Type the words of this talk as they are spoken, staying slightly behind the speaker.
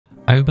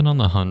I've been on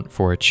the hunt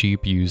for a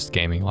cheap used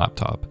gaming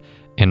laptop,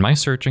 and my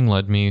searching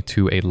led me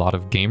to a lot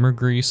of gamer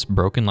grease,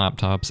 broken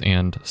laptops,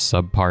 and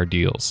subpar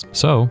deals.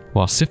 So,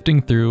 while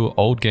sifting through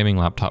old gaming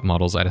laptop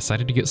models, I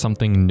decided to get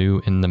something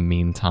new in the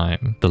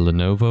meantime. The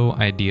Lenovo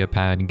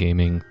IdeaPad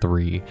Gaming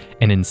 3,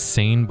 an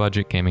insane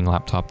budget gaming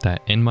laptop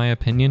that, in my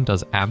opinion,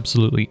 does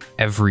absolutely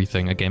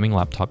everything a gaming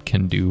laptop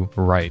can do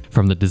right.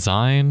 From the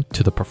design,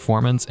 to the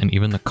performance, and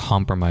even the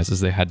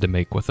compromises they had to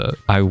make with it.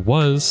 I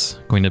was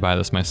going to buy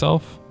this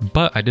myself,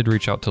 but I did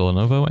reach out to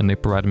Lenovo and they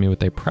provided me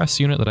with a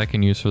press unit that I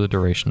can use for the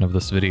duration of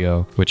this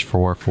video, which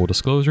for full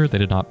disclosure, they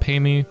did not pay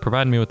me,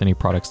 provide me with any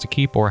products to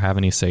keep, or have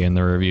any say in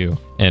the review.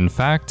 In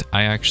fact,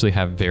 I actually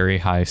have very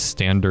high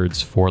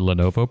standards for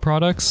Lenovo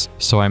products,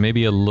 so I may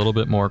be a little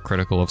bit more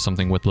critical of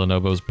something with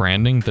Lenovo's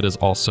branding that is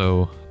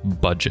also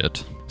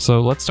budget.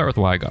 So let's start with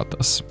why I got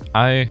this.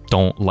 I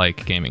don't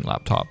like gaming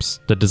laptops.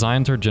 The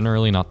designs are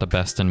generally not the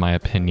best in my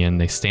opinion.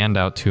 They stand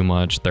out too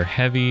much. They're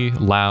heavy,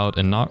 loud,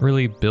 and not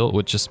really built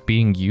with just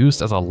being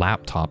used as a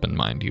laptop in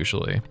mind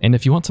usually. And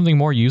if you want something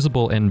more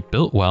usable and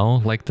built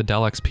well, like the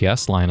Dell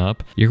XPS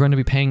lineup, you're going to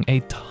be paying a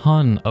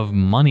ton of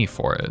money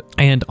for it.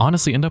 And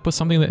honestly end up with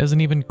something that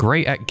isn't even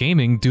great at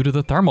gaming due to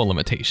the thermal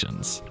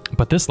limitations.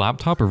 But this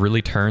laptop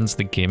really turns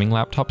the gaming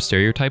laptop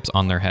stereotypes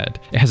on their head.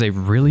 It has a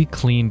really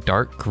clean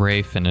dark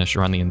gray finish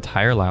around the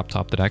entire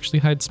laptop that actually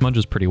hides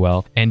smudges pretty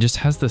well and just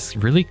has this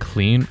really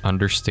clean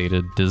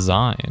understated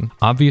design.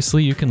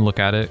 Obviously you can look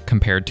at it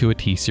compared to a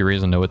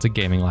T-series and know it's a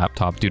gaming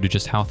laptop due to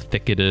just how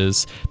thick it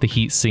is, the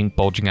heat sink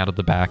bulging out of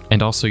the back,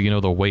 and also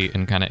the weight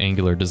and kind of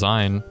angular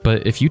design.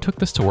 But if you took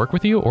this to work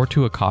with you or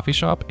to a coffee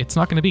shop, it's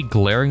not going to be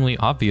glaringly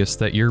obvious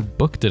that your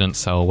book didn't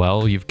sell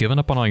well, you've given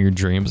up on all your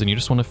dreams, and you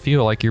just want to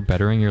feel like you're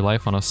bettering your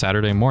life on a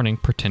Saturday morning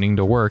pretending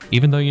to work,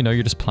 even though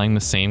you're just playing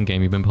the same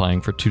game you've been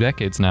playing for 2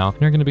 decades now,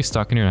 and you're going to be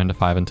stuck in your 9 to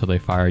 5 until they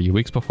fire you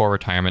weeks before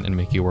retirement and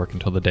make you work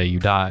until the day you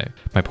die.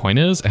 My point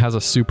is, it has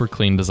a super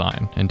clean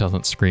design and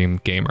doesn't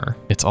scream gamer.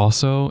 It's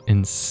also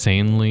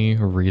insanely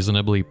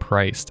reasonably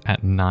priced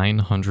at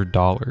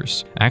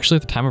 $900. Actually,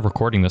 at the time of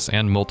recording this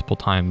and multiple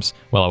times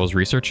while I was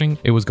researching,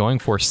 it was going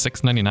for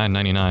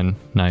 $699.99,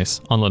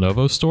 nice, on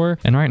Lenovo's store,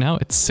 and right now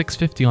it's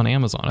 $650 on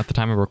Amazon at the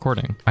time of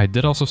recording. I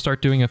did also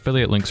start doing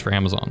affiliate links for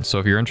Amazon, so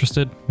if you're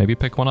interested, maybe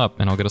pick one up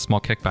and I'll get a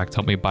small kickback to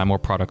help me buy more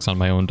products on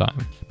my own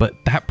dime. But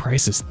that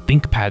price is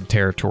ThinkPad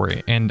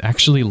territory, and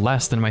actually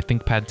less than my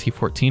ThinkPad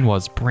T14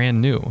 was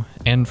brand new.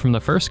 And from the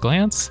first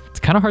glance, it's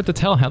kind of hard to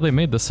tell how they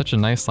made this such a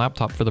nice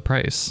laptop for the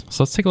price.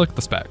 So let's take a look at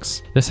the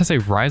specs. This has a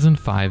Ryzen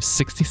 5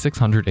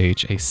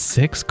 6600H, a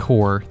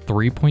 6-core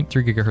 3.3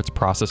 GHz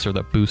processor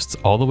that boosts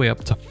all the way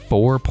up to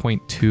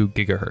 4.2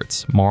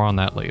 GHz. More on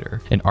that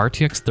later. An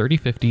RTX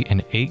 3050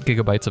 and 8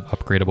 GB of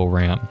upgradable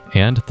RAM.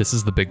 And this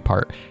is the big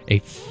part, a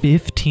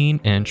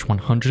 15-inch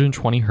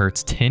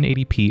 120Hz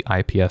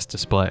 1080p IPS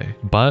display.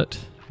 But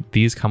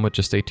these come with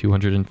just a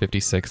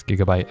 256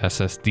 GB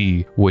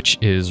SSD, which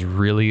is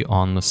really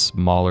on the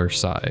smaller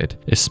side,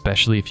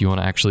 especially if you want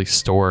to actually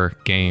store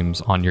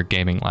games on your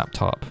gaming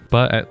laptop.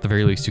 But at the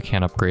very least, you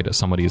can upgrade it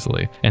somewhat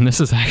easily. And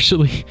this is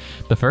actually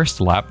the first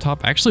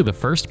laptop, actually the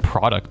first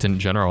product in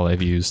general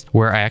I've used,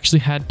 where I actually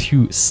had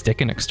to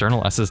stick an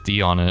external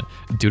SSD on it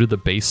due to the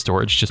base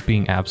storage just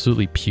being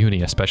absolutely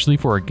puny, especially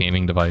for a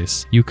gaming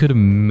device. You could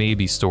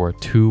maybe store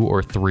 2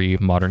 or 3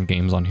 modern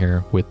games on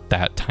here with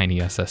that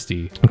tiny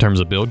SSD. In terms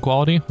of build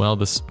quality, well,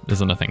 this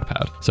isn't a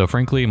ThinkPad, so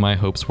frankly my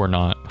hopes were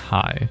not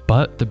high,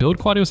 but the build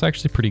quality was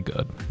actually pretty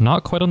good.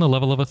 Not quite on the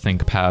level of a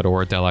ThinkPad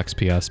or a Dell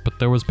XPS, but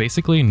there was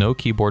basically no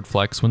keyboard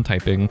flex when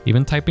typing.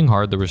 Even typing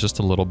hard, there was just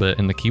a little bit,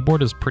 and the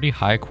keyboard is pretty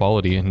high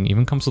quality and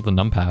even comes with a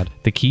numpad.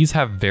 The keys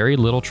have very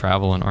little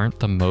travel and aren't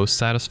the most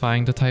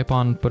satisfying to type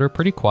on, but are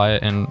pretty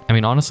quiet, and I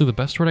mean honestly the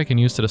best word I can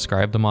use to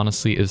describe them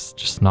honestly is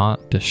just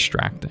not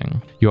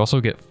distracting. You also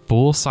get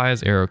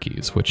full-size arrow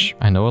keys, which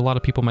I know a lot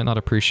of people might not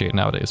appreciate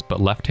nowadays,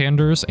 but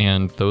left-handers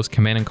and those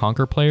Command and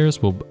Conquer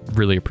players will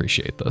really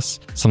appreciate this.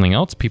 Something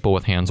else people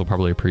with hands will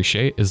probably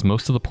appreciate is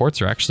most of the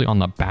ports are actually on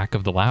the back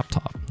of the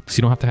laptop. So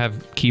you don't have to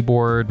have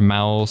keyboard,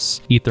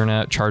 mouse,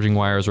 Ethernet, charging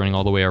wires running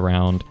all the way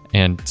around.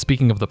 And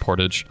speaking of the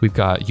portage, we've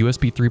got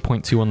USB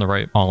 3.2 on the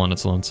right, all on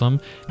its lonesome,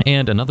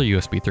 and another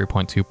USB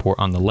 3.2 port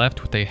on the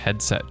left with a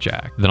headset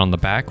jack. Then on the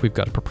back, we've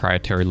got a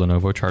proprietary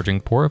Lenovo charging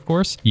port, of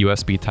course,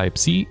 USB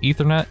Type-C,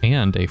 Ethernet,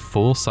 and a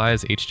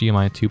full-size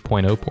HDMI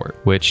 2.0 port,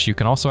 which you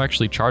can also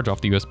actually charge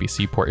off the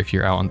USB-C port if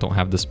you're out and don't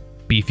have this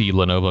beefy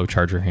Lenovo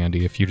charger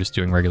handy if you're just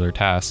doing regular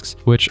tasks,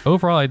 which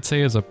overall I'd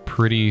say is a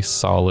pretty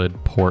solid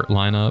port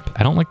lineup.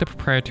 I don't like the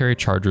proprietary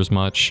chargers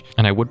much,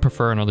 and I would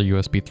prefer another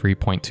USB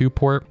 3.2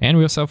 port, and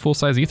we also have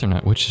full-size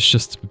Ethernet, which is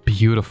just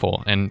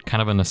beautiful and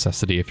kind of a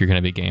necessity if you're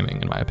going to be gaming,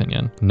 in my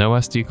opinion. No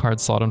SD card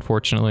slot,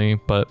 unfortunately,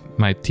 but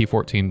my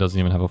T14 doesn't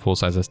even have a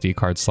full-size SD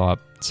card slot,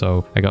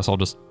 so I guess I'll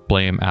just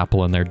blame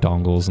Apple and their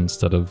dongles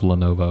instead of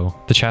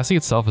Lenovo. The chassis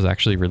itself is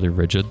actually really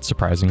rigid,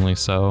 surprisingly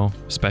so,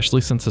 especially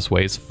since this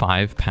weighs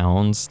 5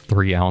 pounds,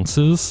 3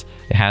 ounces.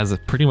 It has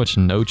pretty much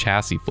no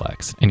chassis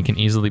flex and can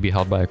easily be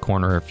held by a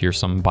corner if you're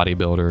some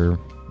bodybuilder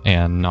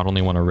and not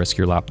only want to risk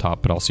your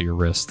laptop, but also your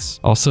wrists.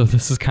 Also,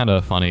 this is kind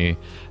of funny.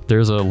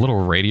 There's a little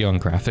Radeon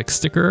graphics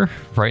sticker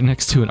right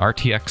next to an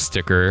RTX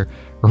sticker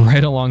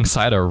right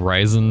alongside a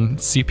Ryzen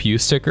CPU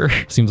sticker.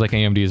 Seems like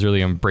AMD is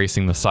really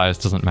embracing the size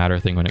doesn't matter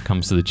thing when it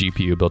comes to the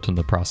GPU built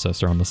into the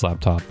processor on this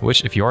laptop,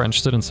 which if you are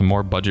interested in some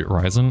more budget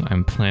Ryzen,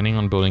 I'm planning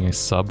on building a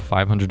sub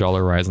 $500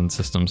 Ryzen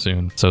system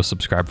soon. So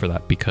subscribe for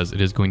that because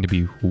it is going to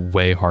be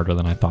way harder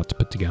than I thought to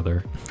put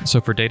together. So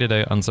for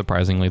day-to-day,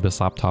 unsurprisingly, this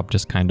laptop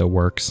just kind of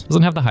works.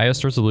 Doesn't have the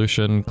highest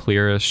resolution,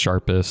 clearest,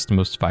 sharpest,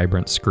 most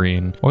vibrant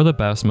screen, or the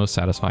best, most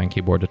satisfying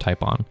keyboard to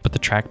type on. But the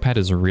trackpad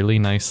is really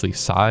nicely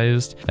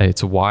sized,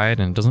 it's wide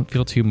and doesn't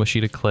feel too mushy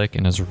to click,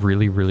 and is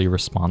really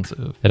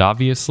responsive. It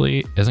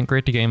obviously isn't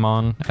great to game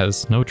on,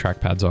 as no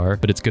trackpads are,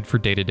 but it's good for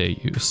day-to-day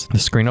use. The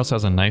screen also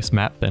has a nice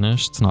matte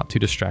finish, it's not too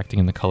distracting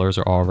and the colors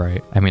are all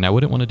right. I mean, I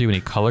wouldn't want to do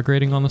any color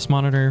grading on this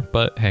monitor,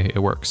 but hey, it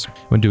works.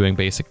 When doing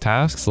basic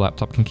tasks, the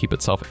laptop can keep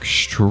itself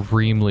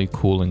extremely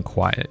cool and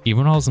quiet.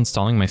 Even when I was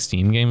installing my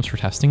Steam games for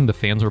testing, the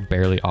fans were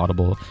barely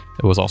audible.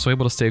 It was also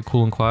able to stay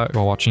cool and quiet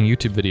while watching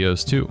YouTube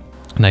videos too.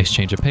 A nice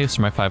change of pace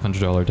for my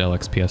 $500 Dell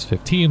XPS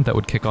 15 that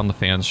would kick on the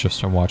fans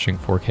just from watching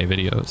 4K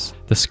videos.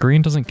 The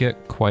screen doesn't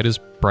get quite as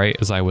bright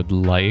as I would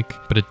like,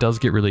 but it does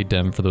get really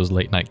dim for those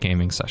late night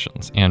gaming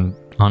sessions. And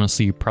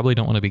honestly, you probably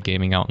don't want to be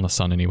gaming out in the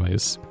sun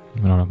anyways. I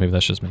don't know, maybe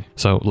that's just me.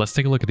 So let's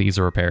take a look at the ease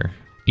of repair.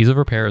 Ease of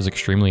repair is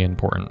extremely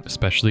important,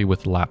 especially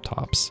with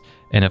laptops.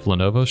 And if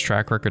Lenovo's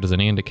track record is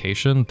any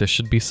indication, this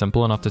should be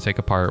simple enough to take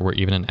apart where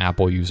even an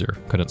Apple user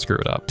couldn't screw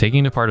it up.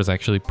 Taking it apart is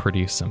actually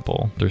pretty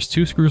simple. There's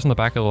 2 screws on the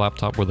back of the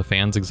laptop where the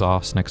fans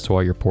exhaust next to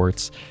all your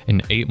ports,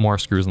 and 8 more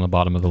screws on the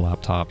bottom of the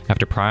laptop.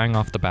 After prying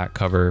off the back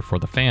cover for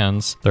the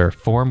fans, there are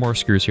 4 more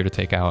screws here to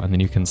take out, and then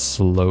you can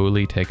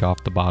slowly take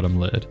off the bottom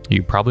lid.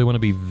 You probably want to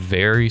be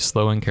very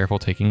slow and careful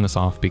taking this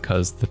off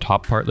because the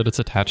top part that it's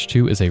attached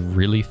to is a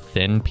really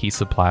thin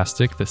piece of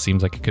plastic that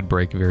seems like it could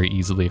break very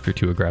easily if you're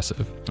too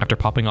aggressive. After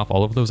popping off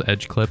all of those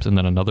edge clips and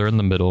then another in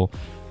the middle,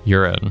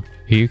 you're in.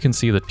 Here you can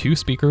see the 2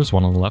 speakers,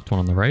 one on the left,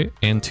 one on the right,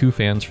 and 2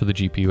 fans for the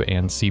GPU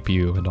and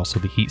CPU, and also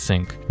the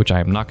heatsink, which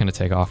I am not going to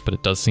take off, but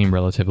it does seem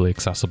relatively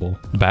accessible.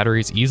 The battery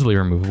is easily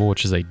removable,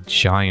 which is a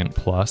giant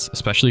plus,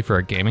 especially for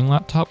a gaming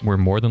laptop where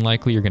more than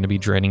likely you're going to be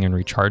draining and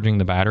recharging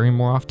the battery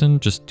more often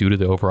just due to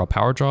the overall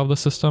power draw of the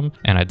system.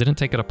 And I didn't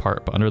take it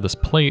apart, but under this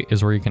plate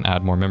is where you can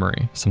add more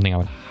memory, something I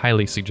would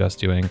highly suggest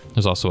doing.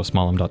 There's also a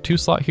small M.2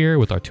 slot here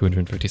with our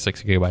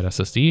 256GB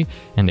SSD,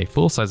 and a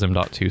full-size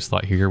M.2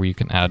 slot here where you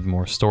can add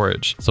more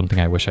storage,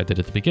 something I wish I did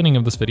at the beginning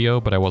of this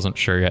video, but I wasn't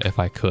sure yet if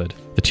I could.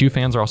 The 2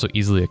 fans are also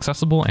easily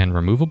accessible and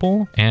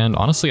removable, and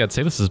honestly I'd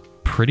say this is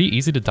pretty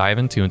easy to dive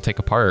into and take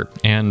apart,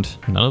 and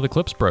none of the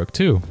clips broke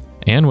too.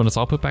 And when it's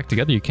all put back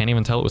together, you can't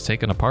even tell it was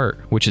taken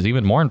apart, which is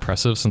even more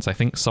impressive since I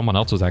think someone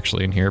else was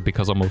actually in here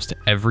because almost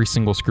every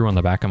single screw on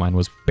the back of mine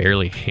was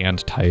barely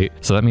hand tight.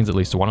 So that means at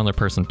least one other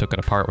person took it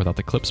apart without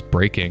the clips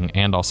breaking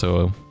and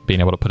also being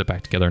able to put it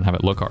back together and have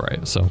it look all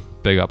right. So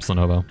big ups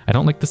Lenovo. I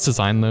don't like this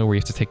design though, where you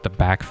have to take the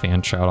back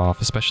fan shroud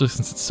off, especially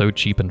since it's so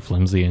cheap and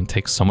flimsy and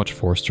takes so much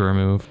force to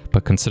remove.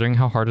 But considering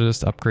how hard it is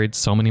to upgrade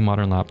so many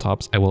modern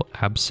laptops, I will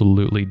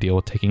absolutely deal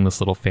with taking this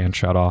little fan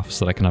shroud off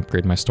so that I can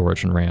upgrade my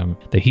storage and RAM.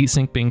 The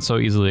heatsink being so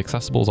easily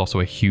accessible is also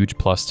a huge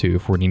plus too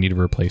for when you need to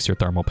replace your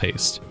thermal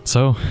paste.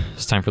 So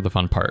it's time for the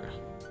fun part.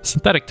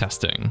 Synthetic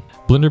testing.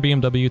 Blender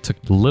BMW took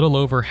a little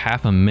over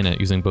half a minute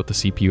using both the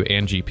CPU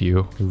and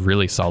GPU,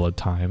 really solid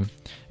time.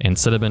 And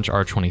Cinebench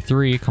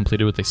R23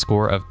 completed with a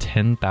score of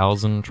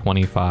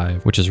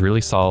 10,025, which is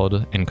really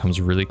solid and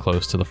comes really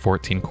close to the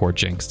 14-core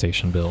Jank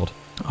Station build.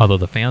 Although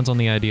the fans on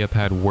the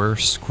IdeaPad were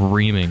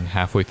screaming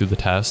halfway through the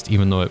test,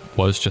 even though it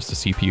was just a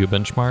CPU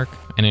benchmark.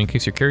 And in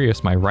case you're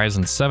curious, my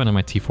Ryzen 7 and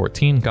my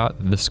T14 got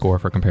this score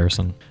for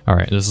comparison.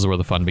 Alright, this is where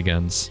the fun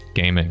begins.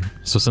 Gaming.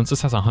 So since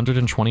this has a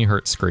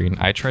 120Hz screen,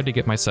 I tried to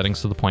get my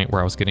settings to the point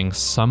where I was getting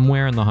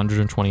somewhere in the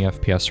 120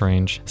 FPS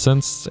range,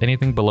 since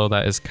anything below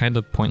that is kind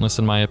of pointless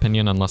in my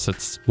opinion, unless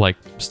it's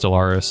like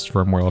Stellaris,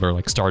 RimWorld, or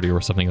like Stardew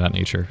or something of that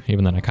nature.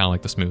 Even then I kind of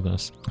like the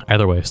smoothness.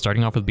 Either way,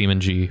 starting off with Beam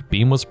and G,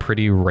 Beam was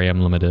pretty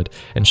RAM limited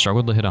and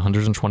struggled to hit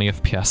 120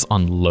 FPS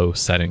on low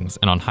settings,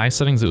 and on high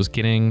settings it was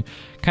getting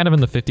kind of in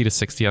the 50 to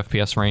 60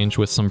 FPS range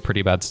with some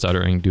pretty bad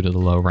stuttering due to the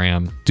low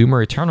RAM.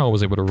 Doomer Eternal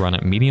was able to run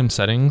at medium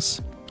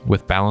settings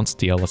with balanced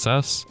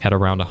DLSS at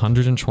around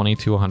 120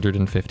 to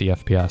 150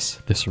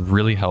 FPS. This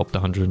really helped the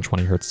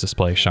 120Hz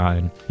display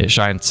shine. It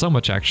shined so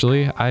much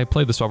actually, I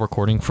played this while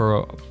recording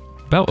for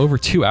about over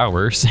 2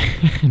 hours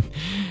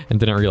and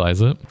didn't realize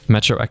it.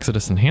 Metro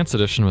Exodus Enhanced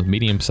Edition with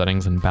medium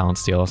settings and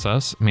balanced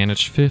DLSS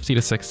managed 50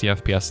 to 60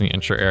 FPS in the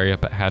intro area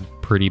but had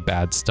pretty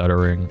bad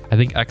stuttering. I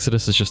think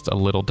Exodus is just a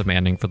little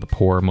demanding for the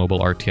poor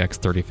mobile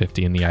RTX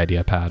 3050 in the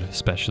IdeaPad,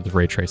 especially with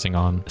ray tracing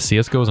on.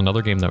 CSGO is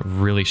another game that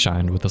really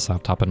shined with this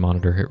laptop and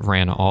monitor. It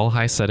ran all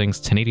high settings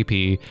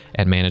 1080p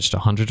and managed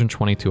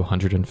 120 to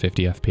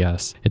 150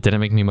 FPS. It didn't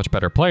make me a much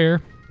better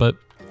player, but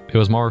it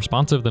was more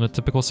responsive than a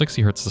typical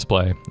 60Hz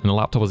display, and the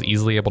laptop was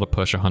easily able to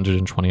push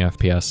 120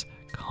 FPS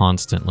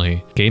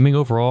constantly. Gaming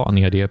overall on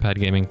the IdeaPad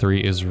Gaming 3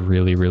 is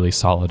really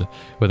solid.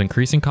 With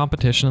increasing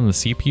competition in the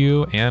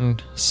CPU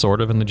and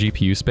sort of in the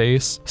GPU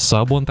space,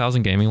 sub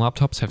 1000 gaming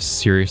laptops have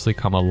seriously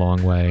come a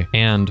long way,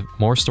 and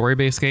more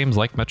story-based games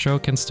like Metro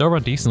can still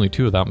run decently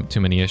too without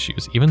too many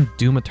issues. Even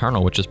Doom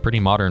Eternal, which is pretty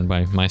modern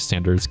by my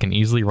standards, can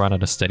easily run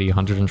at a steady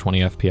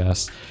 120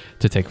 FPS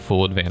to take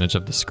full advantage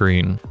of the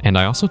screen. And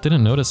I also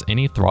didn't notice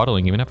any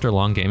throttling even after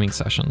long gaming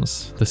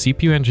sessions. The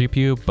CPU and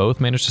GPU both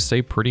managed to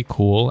stay pretty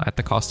cool at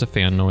the cost of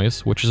fan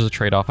noise, which is a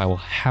trade-off I will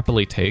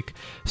happily take,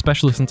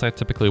 especially since I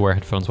typically wear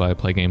headphones while I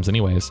play games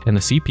anyways. And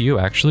the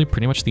CPU actually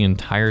pretty much the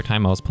entire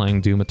time I was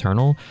playing Doom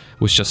Eternal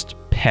was just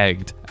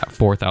pegged at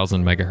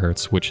 4000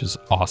 megahertz, which is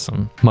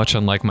awesome. Much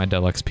unlike my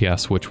Dell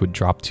XPS, which would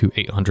drop to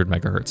 800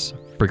 megahertz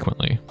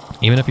frequently.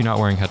 Even if you're not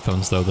wearing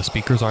headphones though, the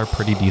speakers are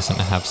pretty decent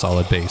and have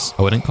solid bass.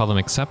 I wouldn't call them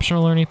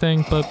exceptional or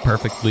anything, but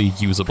perfectly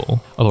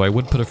usable. Although I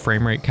would put a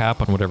frame rate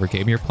cap on whatever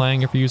game you're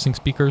playing if you're using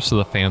speakers so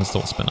the fans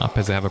don't spin up,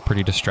 as they have a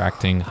pretty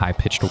distracting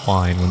high-pitched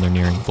whine when they're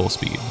nearing full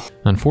speed.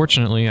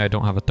 Unfortunately, I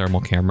don't have a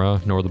thermal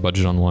camera, nor the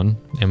budget on one,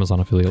 Amazon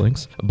affiliate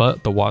links,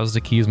 but the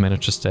WASD keys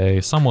managed to stay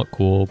somewhat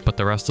cool, but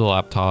the rest of the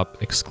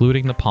laptop,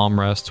 excluding the palm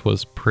rest,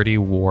 was pretty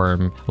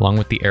warm, along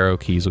with the arrow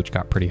keys, which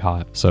got pretty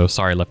hot. So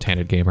sorry,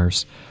 left-handed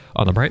gamers.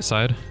 On the bright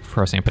side,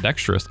 for us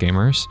ambidextrous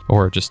gamers,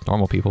 or just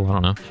normal people, I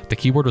don't know, the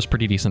keyboard was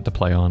pretty decent to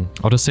play on.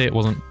 I'll just say it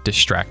wasn't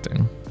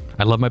distracting.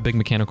 I love my big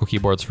mechanical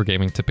keyboards for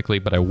gaming typically,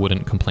 but I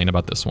wouldn't complain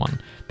about this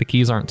one. The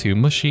keys aren't too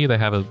mushy, they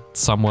have a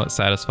somewhat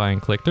satisfying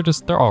click,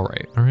 they're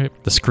alright.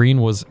 The screen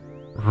was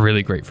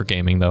really great for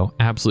gaming though,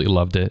 absolutely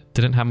loved it.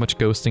 Didn't have much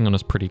ghosting and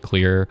was pretty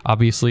clear.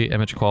 Obviously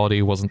image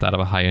quality wasn't that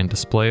of a high-end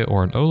display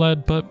or an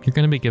OLED, but you're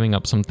going to be giving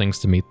up some things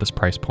to meet this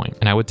price point,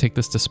 and I would take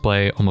this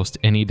display almost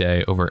any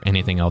day over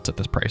anything else at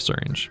this price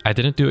range. I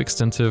didn't do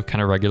extensive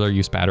kind of regular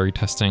use battery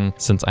testing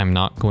since I'm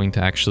not going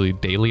to actually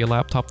daily a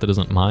laptop that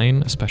isn't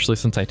mine, especially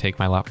since I take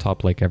my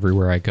laptop like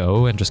everywhere I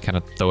go and just kind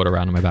of throw it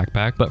around in my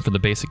backpack, but for the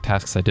basic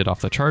tasks I did off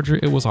the charger,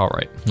 it was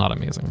alright, not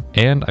amazing.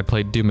 And I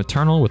played Doom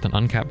Eternal with an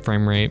uncapped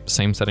frame rate,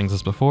 same settings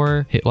as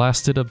before. It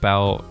lasted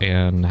about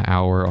an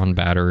hour on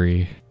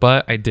battery,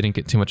 but I didn't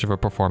get too much of a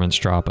performance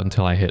drop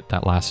until I hit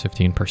that last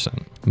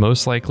 15%.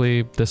 Most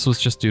likely, this was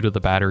just due to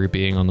the battery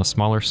being on the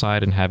smaller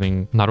side and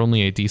having not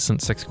only a decent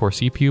 6-core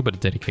CPU, but a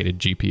dedicated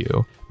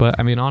GPU. But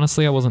I mean,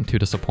 honestly, I wasn't too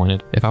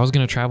disappointed. If I was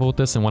going to travel with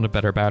this and want a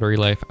better battery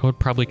life, I would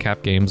probably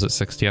cap games at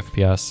 60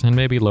 FPS and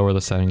maybe lower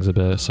the settings a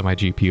bit so my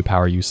GPU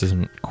power use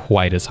isn't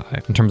quite as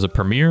high. In terms of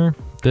Premiere,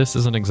 this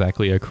isn't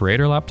exactly a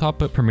creator laptop,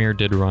 but Premiere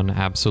did run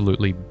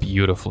absolutely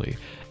beautifully.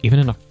 Even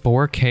in a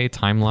 4K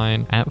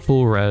timeline at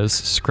full res,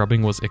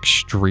 scrubbing was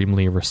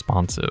extremely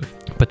responsive.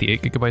 But the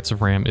 8GB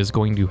of RAM is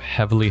going to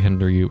heavily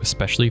hinder you,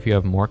 especially if you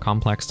have more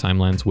complex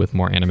timelines with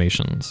more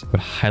animations. I would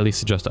highly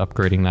suggest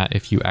upgrading that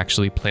if you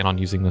actually plan on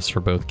using this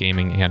for both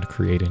gaming and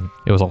creating.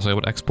 It was also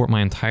able to export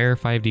my entire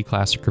 5D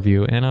Classic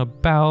review in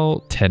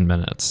about 10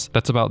 minutes.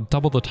 That's about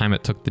double the time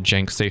it took the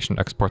Jank Station to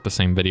export the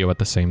same video at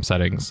the same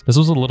settings. This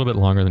was a little bit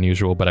longer than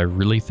usual, but I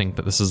really think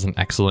that this is an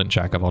excellent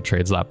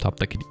jack-of-all-trades laptop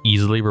that could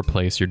easily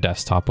replace your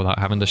desktop without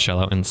having to shell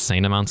out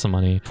insane amounts of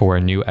money for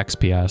a new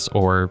XPS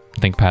or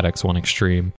ThinkPad X1 Extreme.